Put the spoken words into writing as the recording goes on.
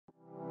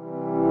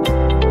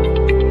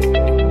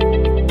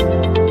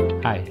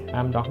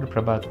I'm Dr.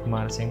 Prabath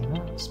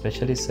Kumarasinghe,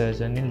 specialist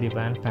surgeon in liver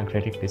and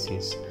pancreatic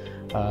disease.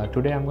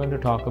 Today I'm going to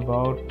talk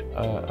about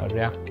a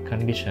rare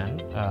condition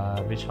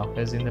which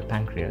occurs in the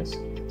pancreas.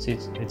 So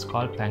it's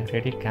called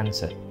pancreatic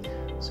cancer.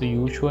 So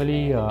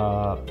usually,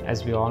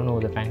 as we all know,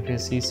 the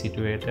pancreas is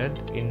situated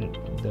in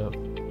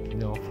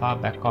the far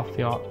back of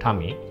your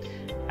tummy,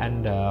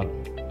 and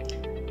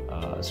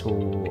so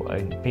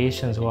in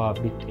patients who are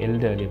a bit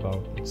elderly,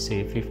 about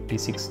say 50,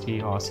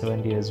 60 or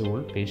 70 years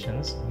old,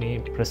 patients may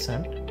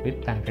present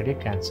with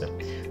pancreatic cancer.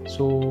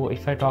 So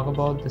if I talk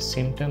about the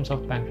symptoms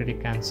of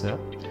pancreatic cancer,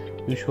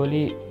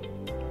 usually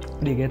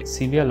they get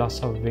severe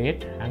loss of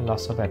weight and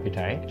loss of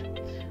appetite,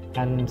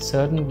 and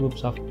certain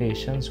groups of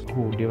patients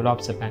who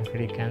develops a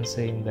pancreatic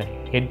cancer in the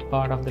head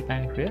part of the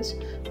pancreas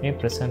may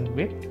present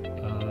with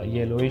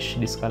yellowish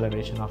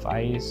discoloration of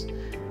eyes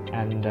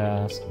and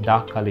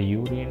dark color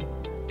urine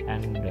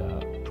and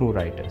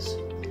pruritus.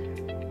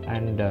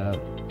 And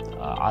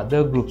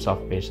other groups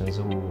of patients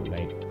who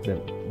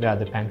where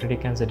the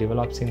pancreatic cancer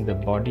develops in the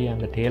body and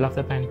the tail of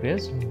the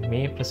pancreas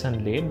may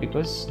present late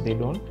because they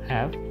don't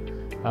have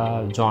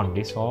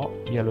jaundice or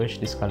yellowish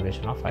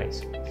discoloration of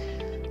eyes.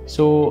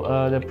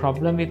 So the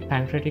problem with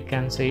pancreatic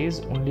cancer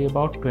is only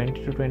about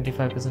 20 to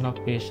 25%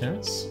 of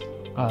patients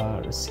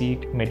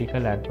seek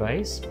medical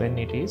advice when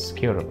it is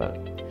curable.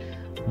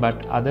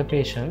 But other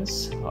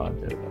patients,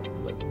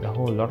 the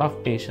whole lot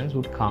of patients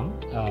would come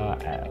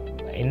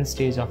in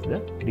stage of the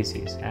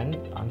disease, and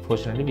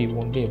unfortunately we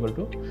won't be able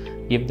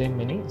to give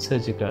them any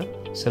surgical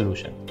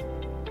solution.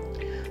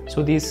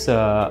 So this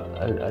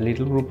a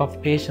little group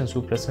of patients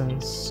who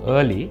presents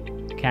early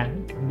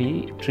can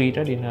be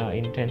treated in an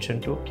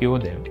intention to cure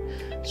them.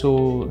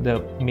 So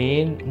the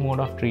main mode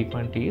of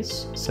treatment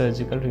is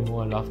surgical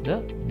removal of the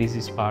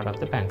diseased part of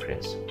the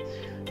pancreas.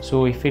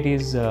 So if it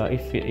is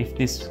if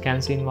this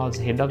cancer involves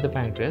head of the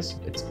pancreas,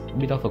 it's a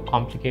bit of a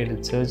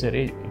complicated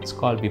surgery. It's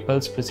called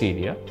Whipple's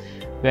procedure,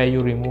 where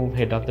you remove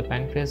head of the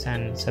pancreas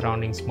and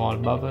surrounding small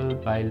bowel,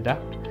 bile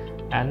duct,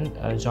 and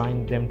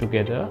join them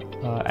together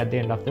at the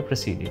end of the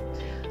procedure.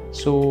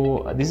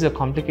 So this is a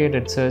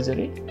complicated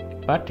surgery,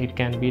 but it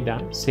can be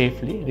done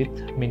safely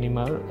with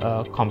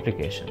minimal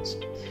complications.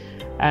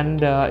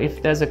 And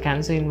if there's a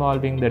cancer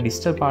involving the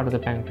distal part of the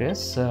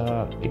pancreas,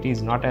 it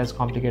is not as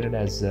complicated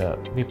as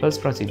Whipple's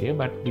procedure,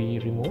 but we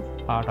remove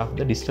part of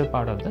the distal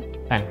part of the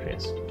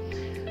pancreas.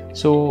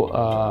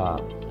 So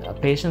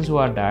patients who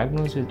are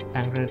diagnosed with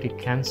pancreatic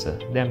cancer,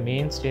 their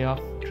mainstay of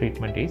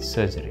treatment is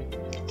surgery.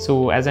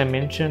 So as I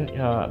mentioned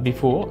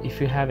before, if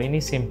you have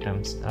any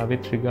symptoms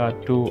with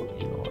regard to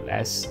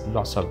as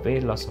loss of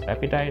weight, loss of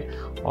appetite,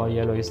 or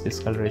yellowish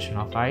discoloration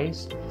of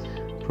eyes,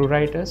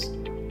 pruritus,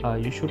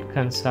 you should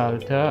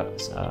consult a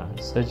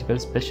surgical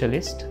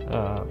specialist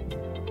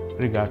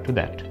regard to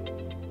that.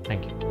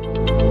 Thank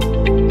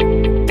you.